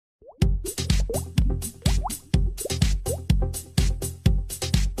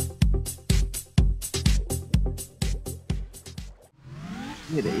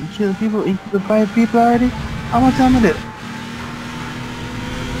Yeah, they kill people, he killed 5 people already? How much time is it?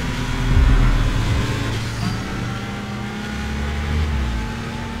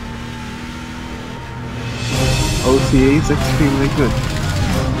 OCA is extremely good.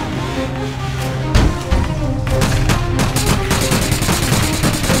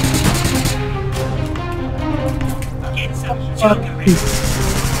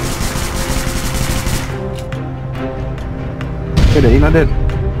 Hey, he's not dead.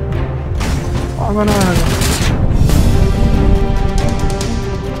 Oh, no.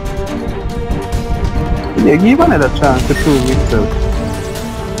 Yeah, give him another chance to prove himself.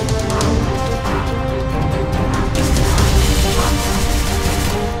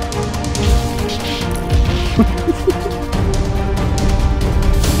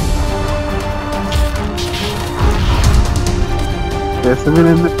 Yes, I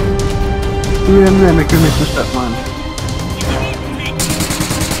didn't make you miss the shot, man.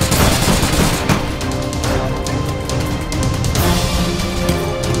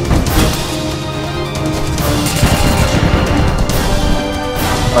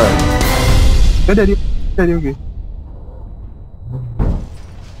 Alright. You're dead, okay.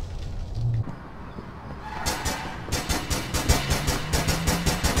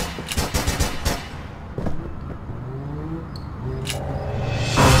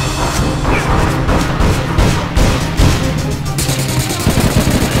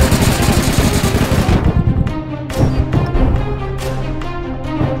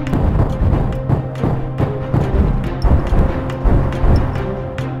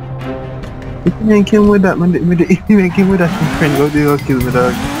 He ain't came with that, man. He ain't came with that friend. Go do kill me,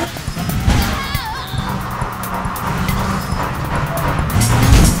 dog.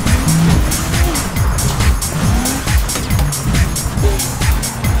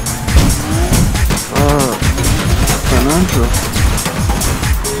 Oh, financial.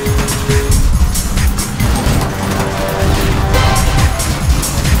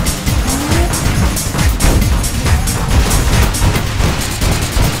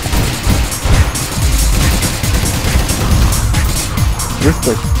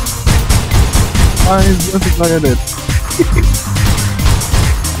 Respect. Why is just like that?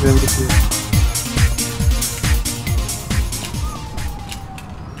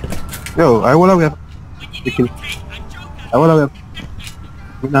 Yo, I wanna have the kill. I wanna have.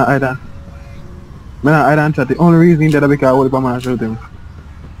 Me not either. Me not either chat. The only reason that I because I want to man shoot him.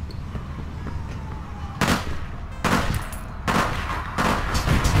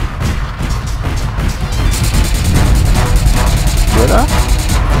 Brother?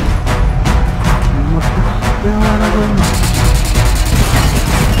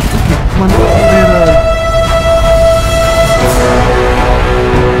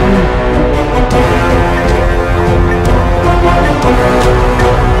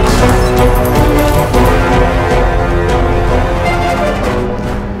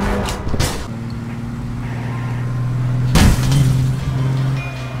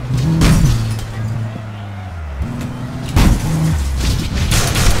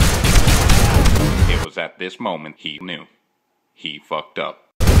 At this moment, he knew. He fucked up.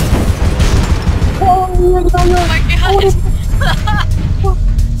 Oh my god!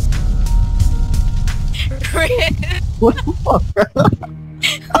 What the fuck?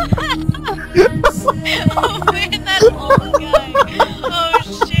 Oh man, that old guy! Oh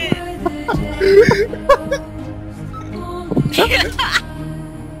shit!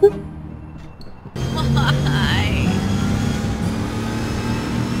 Why?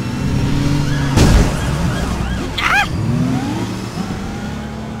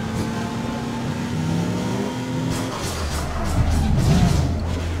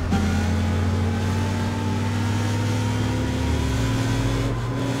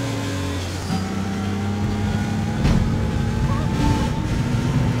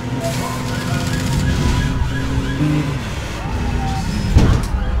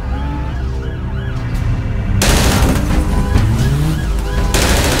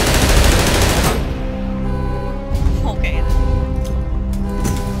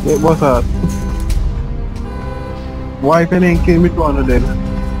 What's up? Why can I kill me to one of them?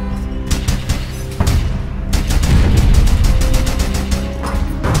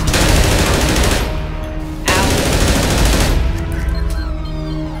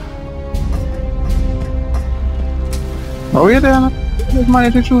 Oh, yeah, there. There's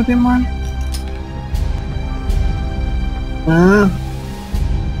money to shoot him, man.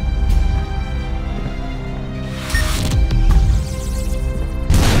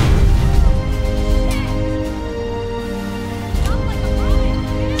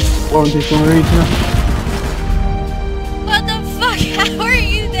 Won't take some reach now. What the fuck? How are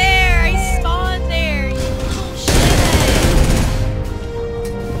you there? I spawned there. You little shit.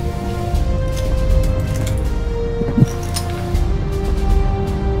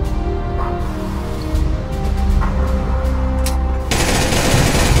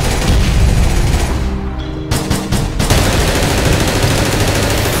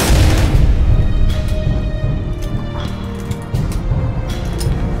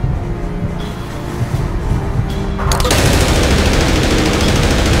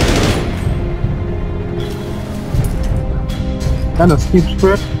 Kind of skip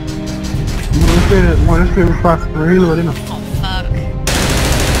spread. More straight fast and reload, you know. Oh fuck. No,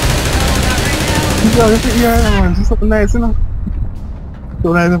 not right now. Yeah, man, it's something nice, you know. So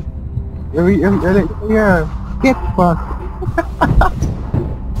nice. Yeah, get fast.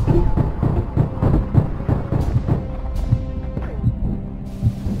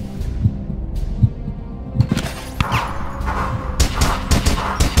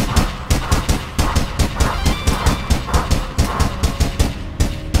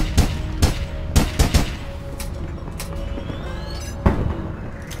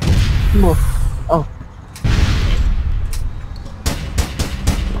 More. Oh.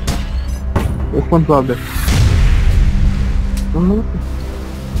 There's one problem there.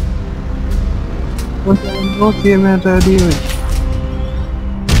 One time, okay, man, try to deal with.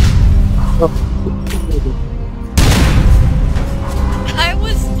 I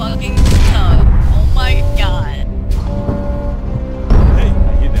was fucking stuck. Oh my god. Hey,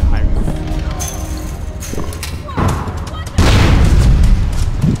 I hit that high.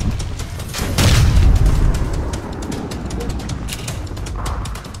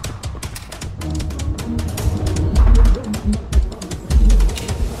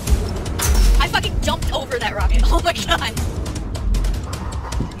 I fucking jumped over that rocket. Oh my god.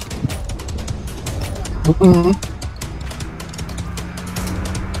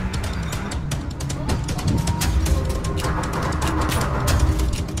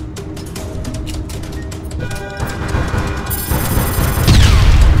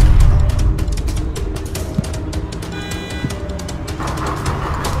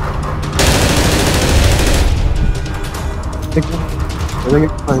 I think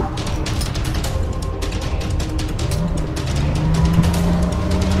it's fine.